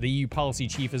the EU policy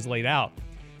chief has laid out,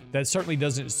 that certainly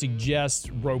doesn't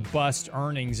suggest robust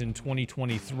earnings in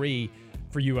 2023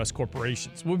 for U.S.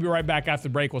 corporations. We'll be right back after the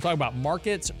break. We'll talk about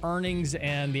markets, earnings,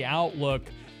 and the outlook,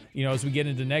 as we get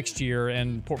into next year,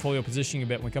 and portfolio positioning a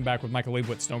bit when we come back with Michael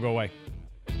Lebowitz. Don't go away.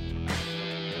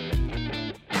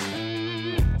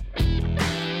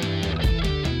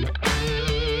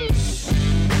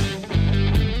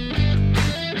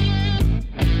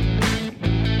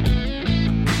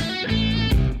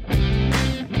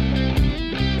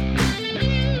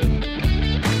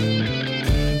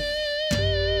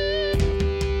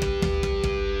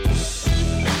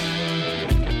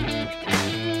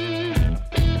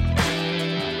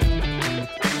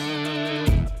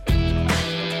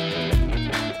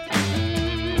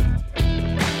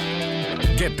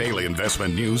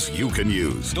 investment news you can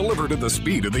use, delivered at the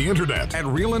speed of the internet at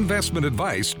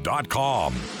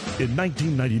realinvestmentadvice.com. In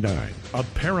 1999, a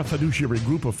parafiduciary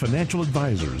group of financial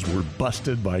advisors were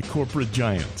busted by corporate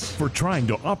giants for trying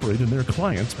to operate in their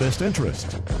clients' best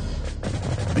interest.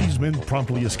 These men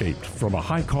promptly escaped from a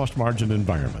high-cost margin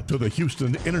environment to the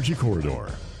Houston Energy Corridor.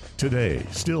 Today,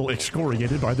 still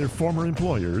excoriated by their former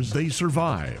employers, they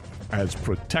survive as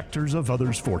protectors of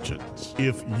others' fortunes.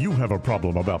 If you have a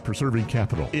problem about preserving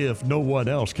capital, if no one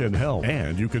else can help,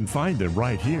 and you can find them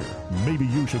right here, maybe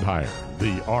you should hire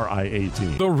the RIA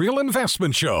team. The Real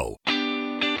Investment Show.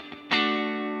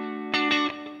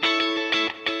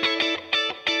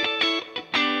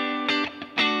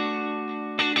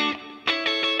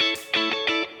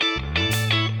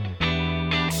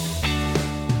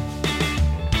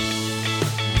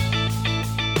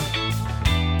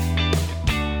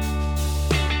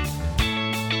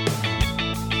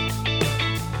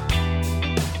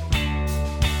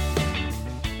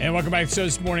 And welcome back to the show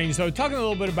this morning. So talking a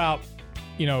little bit about,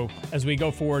 as we go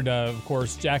forward, of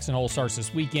course, Jackson Hole starts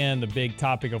this weekend. The big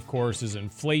topic, of course, is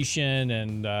inflation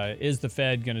and is the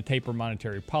Fed going to taper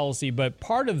monetary policy? But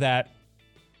part of that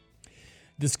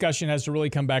discussion has to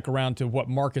really come back around to what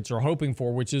markets are hoping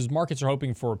for, which is markets are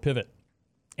hoping for a pivot.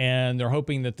 And they're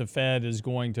hoping that the Fed is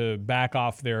going to back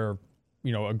off their,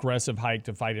 aggressive hike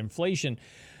to fight inflation.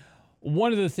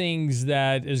 One of the things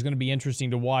that is going to be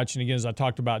interesting to watch, and again, as I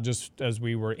talked about just as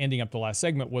we were ending up the last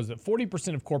segment, was that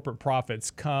 40% of corporate profits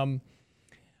come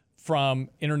from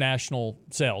international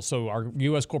sales. So our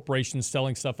U.S. corporations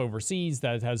selling stuff overseas,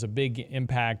 that has a big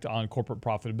impact on corporate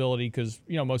profitability because,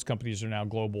 most companies are now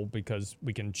global because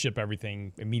we can ship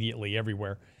everything immediately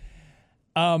everywhere.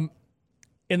 So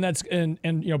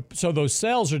those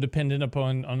sales are dependent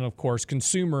upon, of course,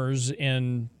 consumers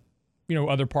in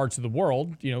other parts of the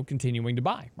world, continuing to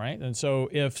buy, right? And so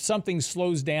if something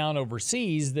slows down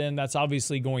overseas, then that's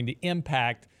obviously going to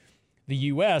impact the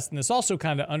U.S. And this also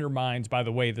kind of undermines, by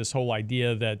the way, this whole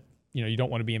idea that, you don't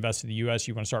want to be invested in the U.S.,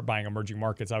 you want to start buying emerging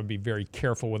markets. I would be very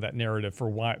careful with that narrative for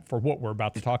what we're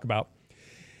about to talk about.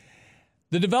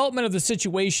 The development of the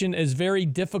situation is very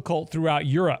difficult throughout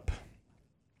Europe.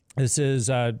 This is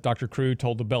Dr. Crew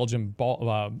told the Belgian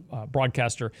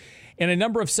broadcaster. In a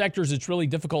number of sectors, it's really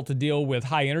difficult to deal with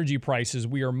high energy prices.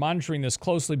 We are monitoring this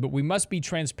closely, but we must be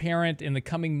transparent. In the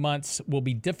coming months will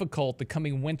be difficult. The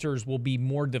coming winters will be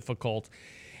more difficult.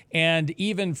 And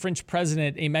even French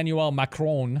President Emmanuel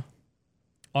Macron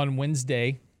on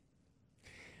Wednesday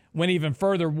went even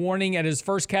further, warning at his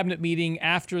first cabinet meeting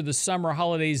after the summer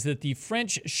holidays that the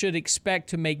French should expect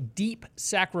to make deep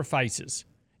sacrifices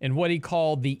in what he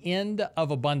called the end of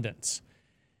abundance.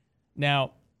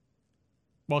 Now,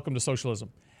 welcome to socialism.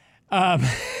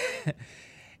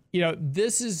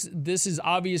 This is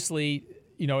obviously,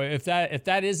 if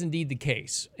that is indeed the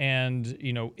case, and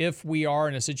if we are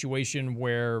in a situation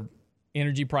where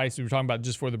energy prices, we were talking about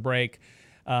just for the break,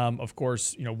 of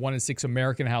course, 1 in 6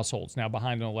 American households now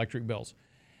behind on electric bills.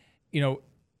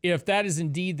 If that is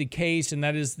indeed the case, and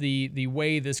that is the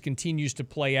way this continues to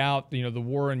play out, the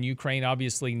war in Ukraine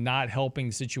obviously not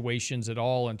helping situations at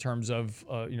all in terms of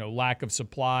lack of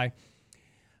supply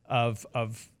of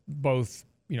both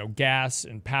gas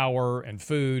and power and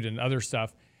food and other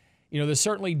stuff. This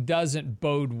certainly doesn't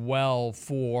bode well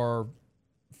for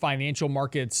financial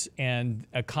markets and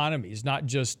economies, not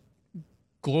just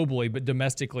globally but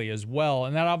domestically as well.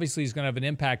 And that obviously is going to have an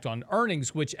impact on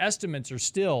earnings, which estimates are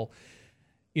still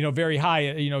very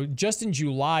high. Just in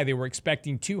July, they were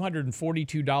expecting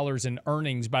 $242 in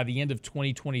earnings by the end of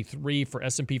 2023 for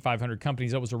S&P 500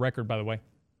 companies. That was a record, by the way.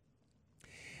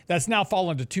 That's now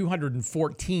fallen to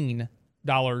 $214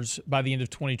 by the end of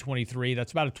 2023.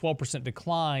 That's about a 12%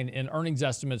 decline in earnings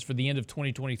estimates for the end of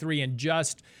 2023 in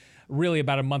just really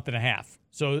about a month and a half.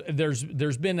 So there's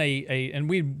been and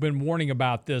we've been warning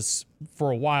about this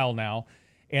for a while now.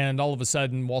 And all of a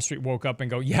sudden, Wall Street woke up and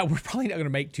go, yeah, we're probably not going to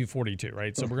make 242,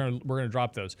 right? So we're going to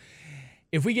drop those.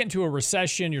 If we get into a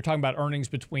recession, you're talking about earnings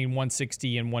between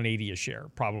 160 and 180 a share,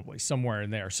 probably somewhere in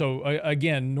there. So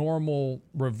again, normal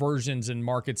reversions in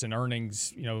markets and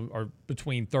earnings, are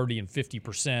between 30 and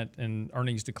 50% in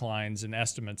earnings declines and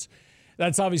estimates.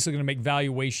 That's obviously going to make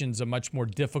valuations a much more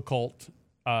difficult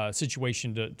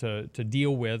situation to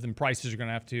deal with, and prices are going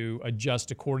to have to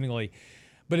adjust accordingly.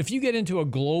 But if you get into a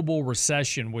global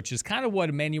recession, which is kind of what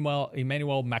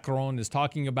Emmanuel Macron is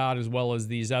talking about, as well as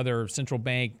these other central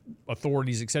bank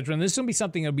authorities, et cetera, and this is going to be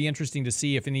something that'll be interesting to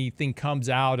see if anything comes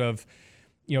out of,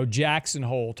 Jackson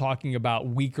Hole talking about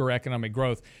weaker economic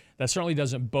growth. That certainly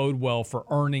doesn't bode well for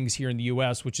earnings here in the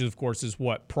U.S., which, of course, is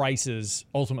what prices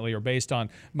ultimately are based on.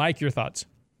 Mike, your thoughts?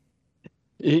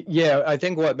 Yeah, I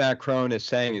think what Macron is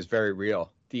saying is very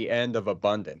real. The end of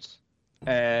abundance.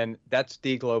 And that's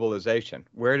deglobalization.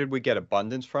 Where did we get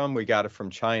abundance from? We got it from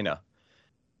China,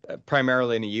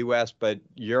 primarily in the US, but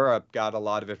Europe got a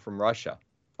lot of it from Russia.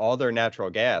 All their natural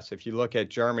gas. If you look at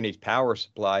Germany's power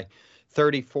supply,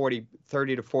 30 to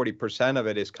 40% of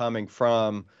it is coming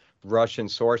from Russian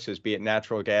sources, be it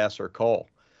natural gas or coal.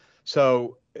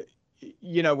 So,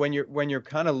 when you're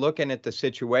kind of looking at the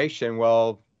situation,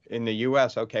 well, in the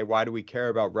US, okay, why do we care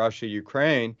about Russia,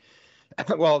 Ukraine?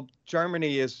 Well,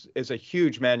 Germany is a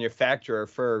huge manufacturer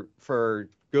for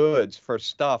goods, for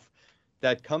stuff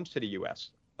that comes to the U.S.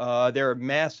 They're a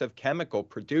massive chemical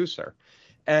producer,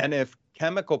 and if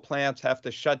chemical plants have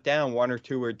to shut down one or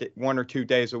two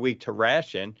days a week to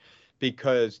ration,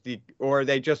 or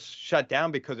they just shut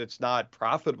down because it's not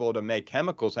profitable to make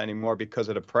chemicals anymore because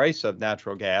of the price of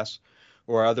natural gas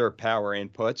or other power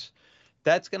inputs,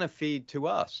 that's going to feed to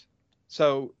us.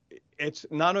 So it's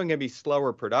not only going to be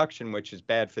slower production, which is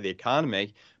bad for the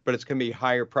economy, but it's going to be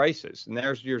higher prices. And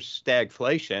there's your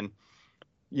stagflation.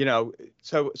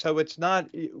 So it's not,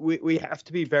 we have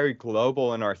to be very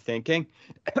global in our thinking,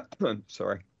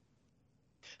 sorry,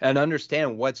 and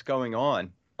understand what's going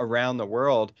on around the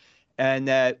world, and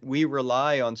that we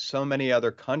rely on so many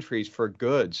other countries for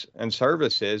goods and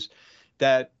services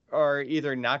that are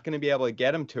either not going to be able to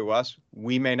get them to us,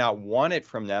 we may not want it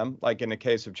from them, like in the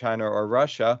case of China or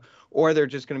Russia, or they're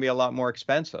just going to be a lot more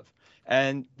expensive.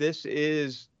 And this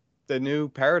is the new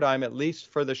paradigm, at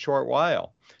least for the short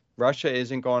while. Russia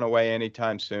isn't going away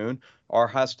anytime soon. Our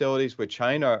hostilities with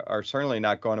China are certainly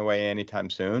not going away anytime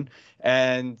soon.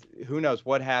 And who knows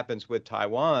what happens with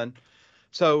Taiwan.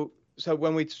 So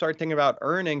when we start thinking about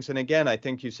earnings, and again, I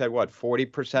think you said,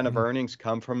 40% of earnings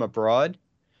come from abroad?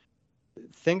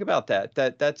 Think about that.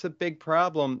 That's a big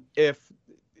problem. We're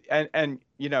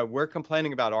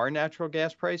complaining about our natural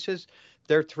gas prices.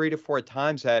 They're 3 to 4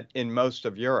 times that in most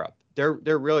of Europe. They're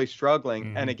really struggling.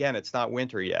 Mm-hmm. And again, it's not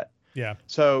winter yet. Yeah.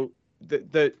 So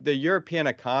the European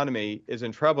economy is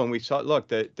in trouble. And we saw, look,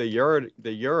 the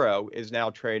euro is now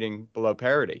trading below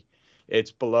parity.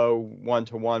 It's below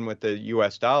 1-to-1 with the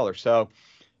US dollar. So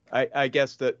I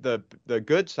guess the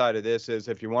good side of this is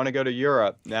if you want to go to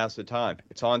Europe, now's the time.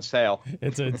 It's on sale.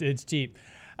 It's cheap.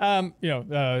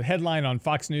 Headline on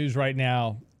Fox News right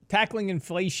now: tackling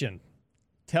inflation.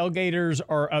 Tailgaters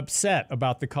are upset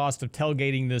about the cost of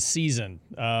tailgating this season.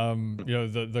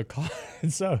 The cost.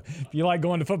 So if you like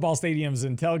going to football stadiums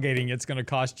and tailgating, it's going to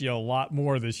cost you a lot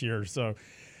more this year. So,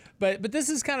 but this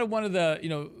is kind of one of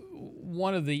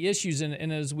the issues,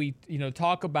 and as we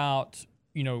talk about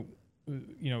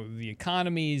the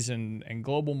economies and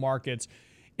global markets,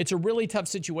 it's a really tough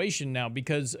situation now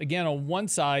because, again, on one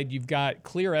side, you've got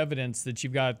clear evidence that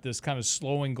you've got this kind of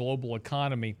slowing global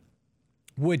economy,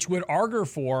 which would argue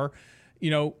for,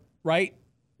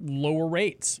 lower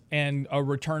rates and a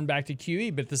return back to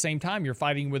QE. But at the same time, you're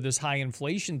fighting with this high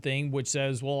inflation thing, which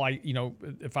says, well,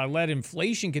 if I let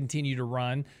inflation continue to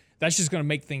run, that's just going to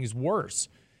make things worse.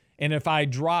 And if I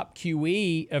drop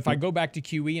QE, if I go back to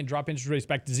QE and drop interest rates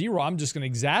back to zero, I'm just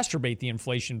going to exacerbate the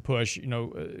inflation push,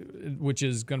 which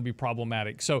is going to be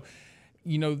problematic. So,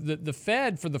 the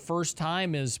Fed for the first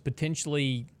time is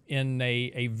potentially in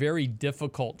a very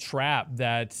difficult trap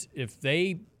that if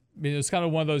it's kind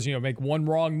of one of those, make one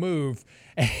wrong move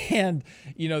and,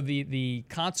 the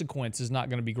consequence is not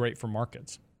going to be great for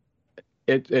markets.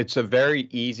 It's a very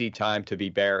easy time to be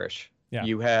bearish. Yeah.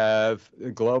 You have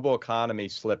the global economy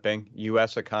slipping,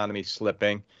 U.S. economy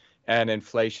slipping, and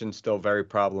inflation still very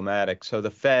problematic. So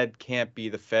the Fed can't be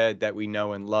the Fed that we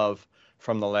know and love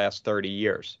from the last 30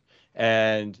 years.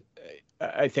 And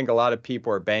I think a lot of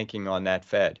people are banking on that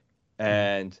Fed.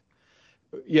 And,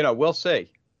 we'll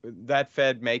see. That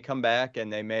Fed may come back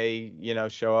and they may,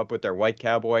 show up with their white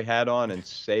cowboy hat on and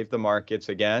save the markets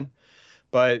again.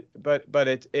 But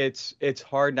it's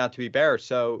hard not to be bearish.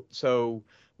 So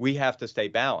we have to stay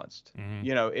balanced.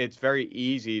 Mm-hmm. It's very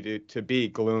easy to be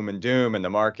gloom and doom and the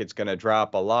market's going to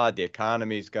drop a lot. The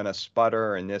economy's going to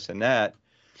sputter and this and that.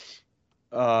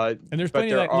 And there's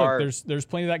plenty of that. Look, there's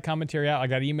plenty of that commentary out. I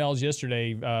got emails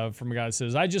yesterday from a guy that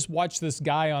says, I just watched this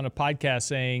guy on a podcast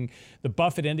saying the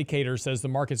Buffett indicator says the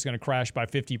market's going to crash by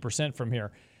 50% from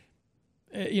here.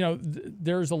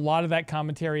 There's a lot of that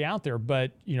commentary out there,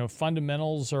 but,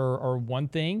 fundamentals are one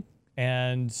thing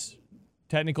and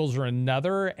technicals are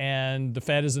another, and the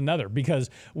Fed is another, because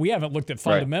we haven't looked at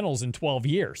fundamentals in 12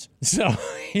 years. So,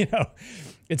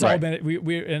 it's all been,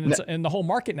 and the whole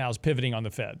market now is pivoting on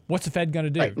the Fed. What's the Fed going to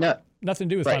do? Nothing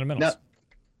to do with fundamentals.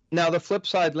 Now, the flip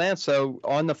side, Lance, so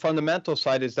on the fundamental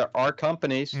side is there are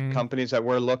companies that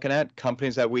we're looking at,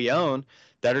 companies that we own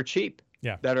that are cheap.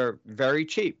 that are very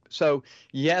cheap. So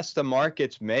yes, the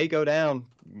markets may go down,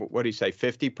 what do you say,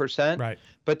 50%? Right.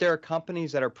 But there are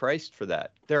companies that are priced for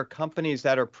that. There are companies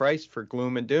that are priced for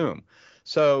gloom and doom.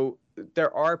 So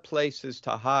there are places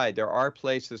to hide. There are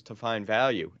places to find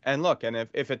value. And look, and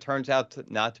if it turns out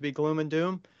not to be gloom and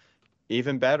doom,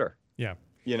 even better. Yeah.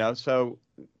 So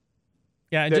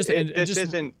yeah, and this just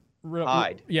isn't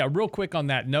hide. Real quick on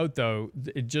that note, though,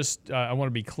 it just I want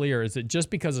to be clear, is that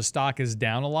just because a stock is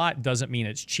down a lot doesn't mean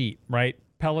it's cheap, right?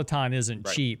 Peloton isn't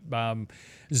cheap.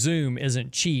 Zoom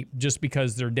isn't cheap just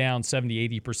because they're down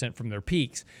 70, 80% from their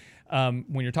peaks. When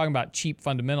you're talking about cheap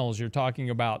fundamentals, you're talking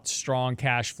about strong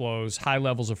cash flows, high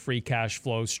levels of free cash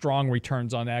flow, strong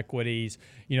returns on equities,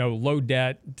 low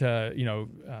debt to,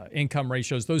 income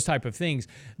ratios, those type of things.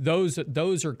 Those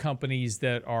are companies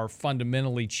that are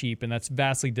fundamentally cheap, and that's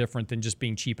vastly different than just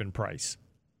being cheap in price.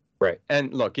 Right.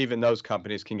 And look, even those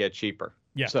companies can get cheaper.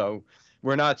 Yeah. So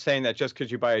we're not saying that just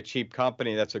because you buy a cheap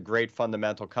company that's a great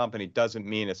fundamental company doesn't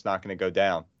mean it's not going to go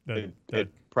down. It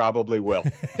probably will.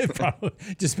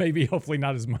 Just maybe, hopefully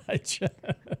not as much.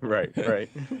 Right.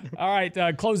 All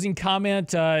right. Closing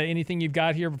comment. Anything you've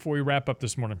got here before we wrap up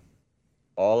this morning?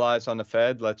 All eyes on the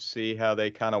Fed. Let's see how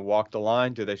they kind of walk the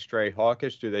line. Do they stray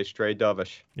hawkish? Do they stray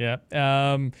dovish?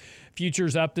 Yeah.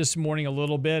 Futures up this morning a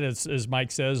little bit. As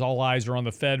Mike says, all eyes are on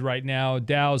the Fed right now.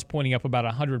 Dow's pointing up about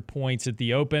 100 points at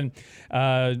the open.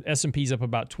 S&P's up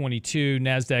about 22.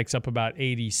 NASDAQ's up about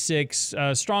 86.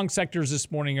 Strong sectors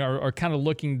this morning are kind of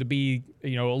looking to be, a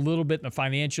little bit in the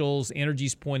financials.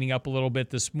 Energy's pointing up a little bit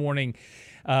this morning.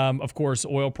 Of course,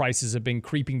 oil prices have been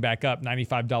creeping back up,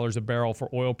 $95 a barrel for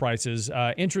oil prices.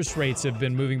 Interest rates have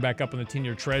been moving back up in the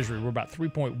 10-year Treasury. We're about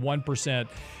 3.1%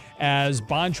 as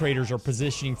bond traders are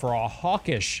positioning for a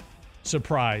hawkish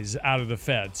surprise out of the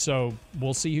Fed. So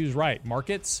we'll see who's right,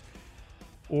 markets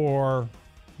or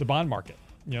the bond market,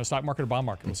 stock market or bond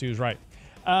market. We'll see who's right.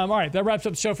 All right, that wraps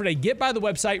up the show for today. Get by the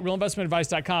website,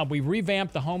 realinvestmentadvice.com. We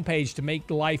revamped the homepage to make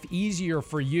life easier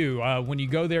for you. When you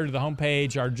go there to the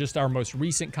homepage, our most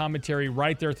recent commentary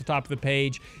right there at the top of the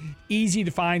page. Easy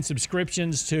to find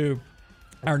subscriptions to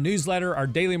our newsletter, our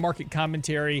daily market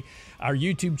commentary, our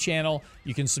YouTube channel.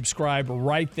 You can subscribe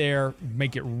right there,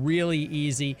 make it really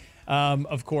easy.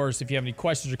 Of course, if you have any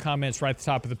questions or comments, right at the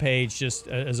top of the page, just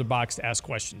as a box to ask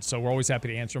questions. So we're always happy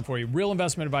to answer them for you.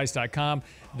 Realinvestmentadvice.com.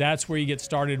 That's where you get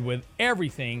started with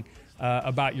everything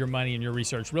about your money and your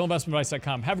research.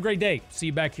 Realinvestmentadvice.com. Have a great day. See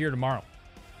you back here tomorrow.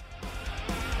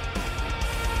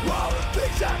 All the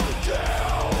things I could do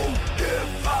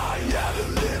if I had a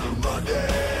little money.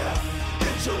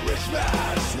 It's a rich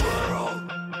man's world.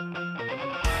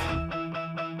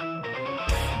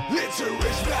 It's a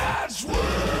rich man's world.